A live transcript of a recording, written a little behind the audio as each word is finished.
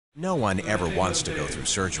No one ever wants to go through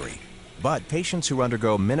surgery, but patients who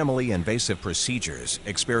undergo minimally invasive procedures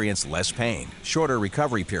experience less pain, shorter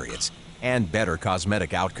recovery periods, and better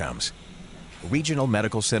cosmetic outcomes. Regional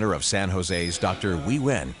Medical Center of San Jose's Dr. Wei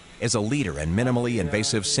Wen is a leader in minimally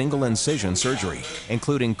invasive single-incision surgery,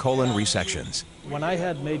 including colon resections. When I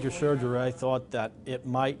had major surgery, I thought that it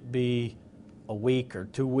might be a week or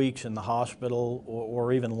 2 weeks in the hospital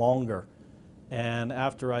or even longer. And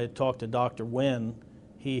after I had talked to Dr. Wen,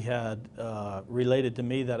 he had related to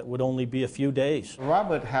me that it would only be a few days.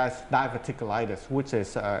 Robert has diverticulitis, which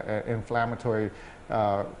is an inflammatory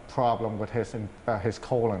problem with his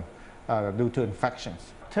colon due to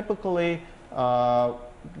infections. Typically,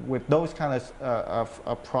 with those kind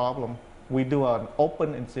of problem, we do an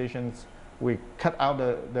open incisions. We cut out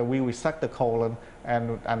we resect the colon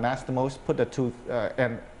and anastomose, put the tooth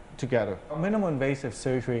together. Minimally invasive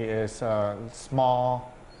surgery is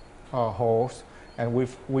small holes, and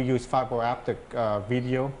we use fiber optic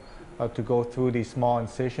video to go through these small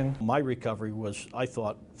incisions. My recovery was, I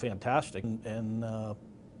thought, fantastic, and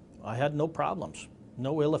I had no problems,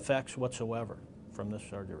 no ill effects whatsoever from this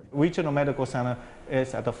surgery. Regional Medical Center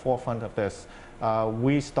is at the forefront of this.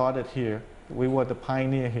 We started here. We were the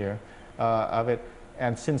pioneer here of it,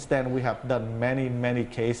 and since then we have done many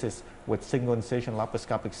cases with single incision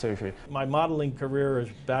laparoscopic surgery. My modeling career is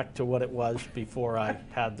back to what it was before I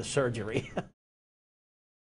had the surgery.